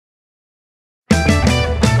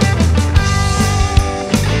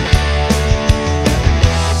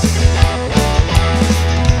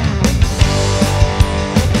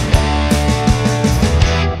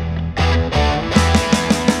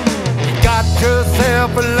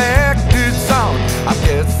self-elected song. I'm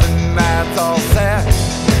guessing that's all set.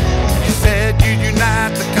 You said you'd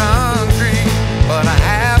unite the country, but I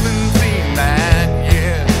haven't seen that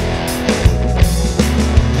yet.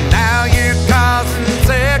 Now you're causing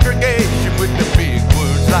segregation with the big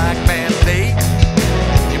words like mandate.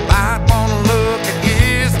 You might want to look at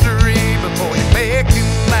history before you're making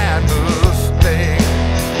that mistake.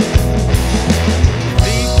 You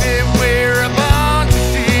think that we're a bunch of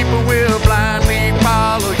sheep and we'll blindly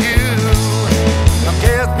follow you. I'm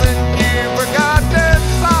guessing you forgot that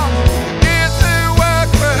song. Is who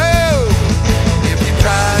works for who? If you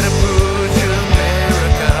try to push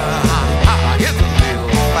America, it's a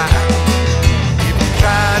little fight. If you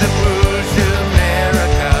try to push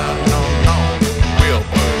America, no, we'll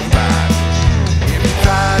push back. If you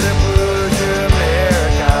try to push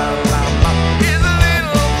America, it's a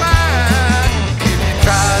little fight. If you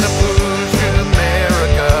try to push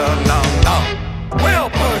America, no,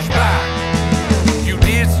 we'll push back. You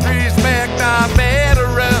disrespect our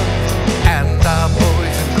veterans and our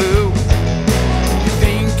boys in blue. You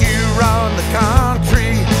think you run the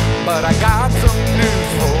country, but I got some news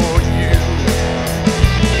for you.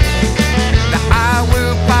 Now I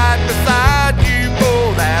will fight beside you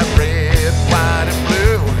for that red, white, and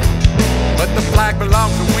blue. But the flag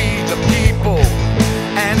belongs to we the people,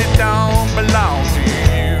 and it don't belong to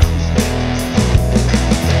you.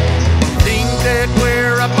 Think that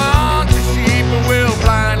we're a bunch of sheep and we'll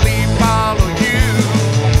blindly follow you.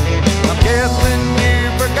 I'm guessing you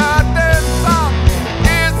forgot that song.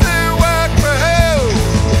 Is who worked for who?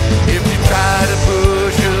 If you try to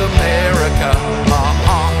push America,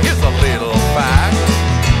 here's a little fact.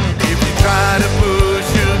 If you try to push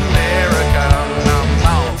America, no,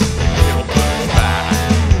 we'll push back.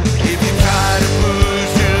 If you try to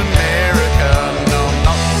push America, no,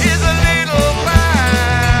 here's a little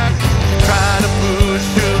fact. Try to push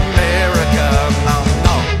America,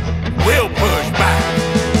 no, we'll push back.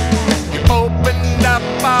 You opened up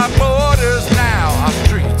our borders now, our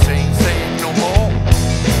streets ain't safe no more.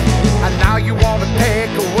 And now you wanna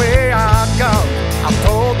take away our guns. I've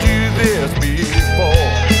told you this before.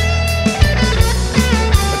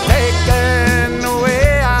 Taking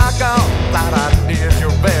away our guns, that idea's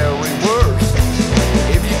your very worst.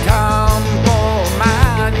 If you come for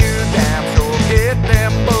mine, you damn sure get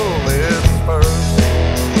them bullets first.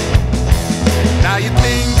 Now you're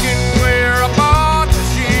thinking we're a bunch of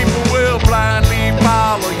sheep and we'll blindly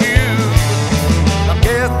follow you. I'm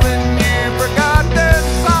guessing you forgot that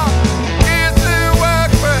song. Is who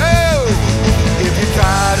worked for who? If you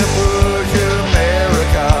try to push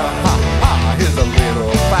America, here's a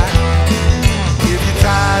little fact. If you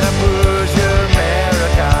try to push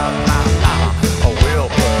America, we'll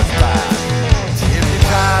push back. If you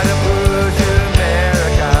try to push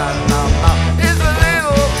America, here's a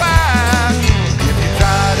little fact. If you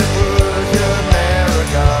try to push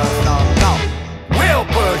America, we'll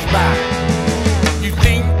push back. You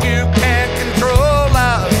think you can control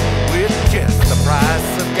us with just the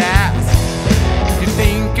price of gas? You're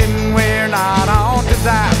thinking we're not on to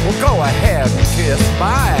that? Well, go ahead and kiss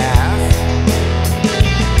my